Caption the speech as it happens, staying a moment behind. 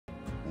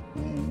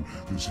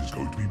This is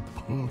going to be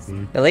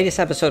perfect. The latest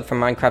episode from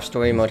Minecraft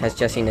Story Mode has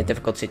Jesse in a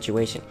difficult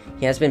situation.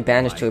 He has been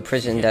banished to a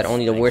prison that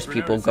only the worst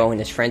people go, and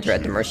his friends are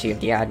at the mercy of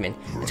the admin.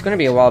 It's going to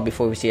be a while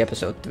before we see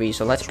episode 3,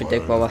 so let's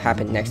predict what will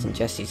happen next in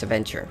Jesse's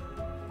adventure.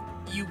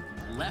 You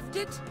left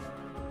it?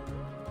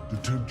 To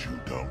tempt you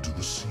down to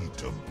the sea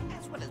temple.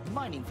 As well as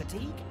mining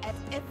fatigue at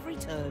every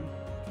turn.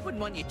 Wouldn't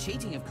want you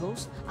cheating, of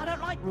course. I don't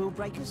like rule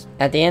breakers.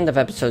 At the end of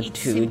episode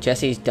 2,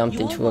 Jesse is dumped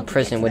into a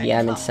prison where the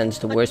admin sends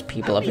the worst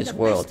people of his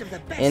world.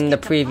 In the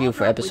preview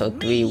for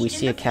episode 3, we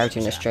see a character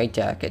in a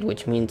straitjacket,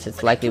 which means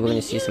it's likely we're going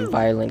to see some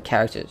violent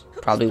characters,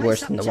 probably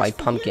worse than the White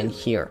Pumpkin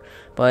here.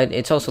 But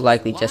it's also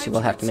likely Jesse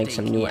will have to make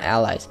some new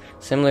allies.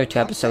 Similar to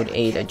episode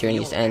 8, A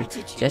Journey's End,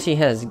 Jesse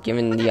has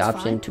given the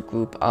option to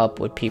group up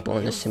with people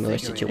in a similar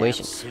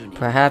situation.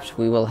 Perhaps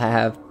we will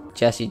have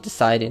Jesse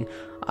deciding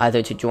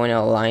either to join an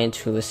alliance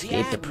to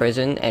escape the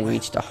prison and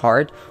reach the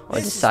heart, or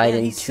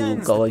deciding to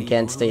go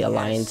against the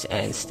alliance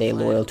and stay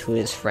loyal to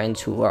his friends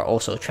who are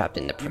also trapped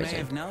in the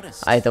prison.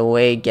 Either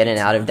way, getting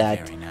out of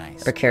that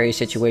precarious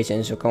situation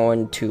is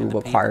going to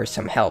require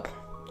some help.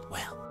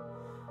 Well,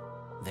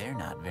 they're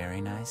not very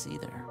nice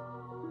either.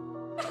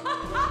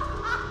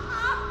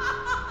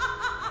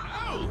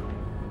 Oh,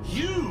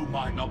 you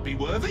might not be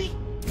worthy.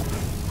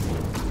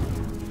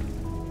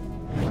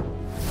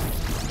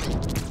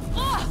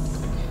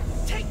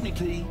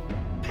 Technically,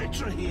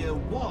 Petra here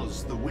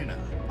was the winner.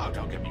 Oh,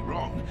 don't get me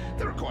wrong.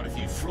 There are quite a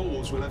few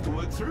flaws we'll have to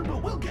work through,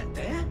 but we'll get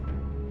there.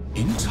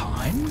 In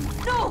time?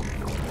 No!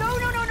 No,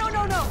 no, no, no,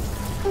 no, no!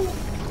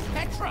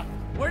 Petra,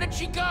 where did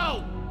she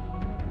go?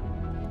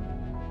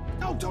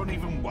 Oh, don't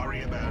even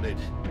worry about it.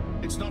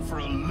 It's not for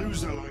a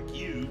loser like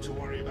you to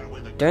worry about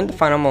whether... During the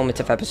final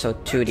moments of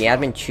episode 2, the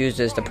admin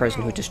chooses the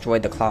person who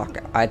destroyed the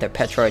clock, either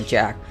Petra or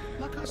Jack,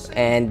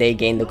 and they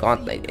gain the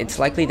gauntlet. It's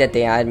likely that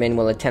the admin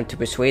will attempt to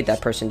persuade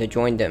that person to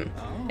join them,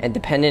 and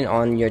depending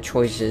on your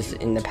choices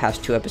in the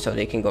past 2 episodes,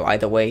 it can go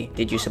either way.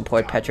 Did you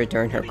support Petra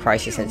during her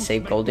crisis and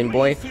save Golden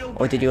Boy,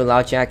 or did you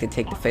allow Jack to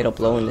take the fatal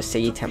blow in the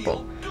Sea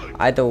Temple?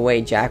 Either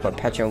way, Jack or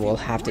Petra will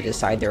have to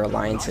decide their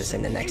alliances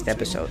in the next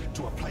episode.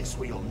 To a place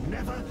where you'll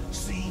never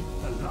see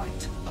the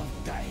light of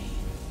day.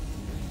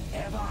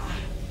 Ever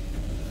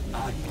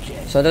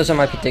again. So those are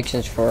my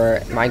predictions for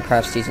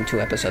Minecraft Season 2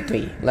 Episode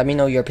 3. Let me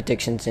know your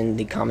predictions in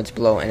the comments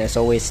below, and as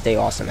always, stay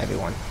awesome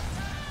everyone.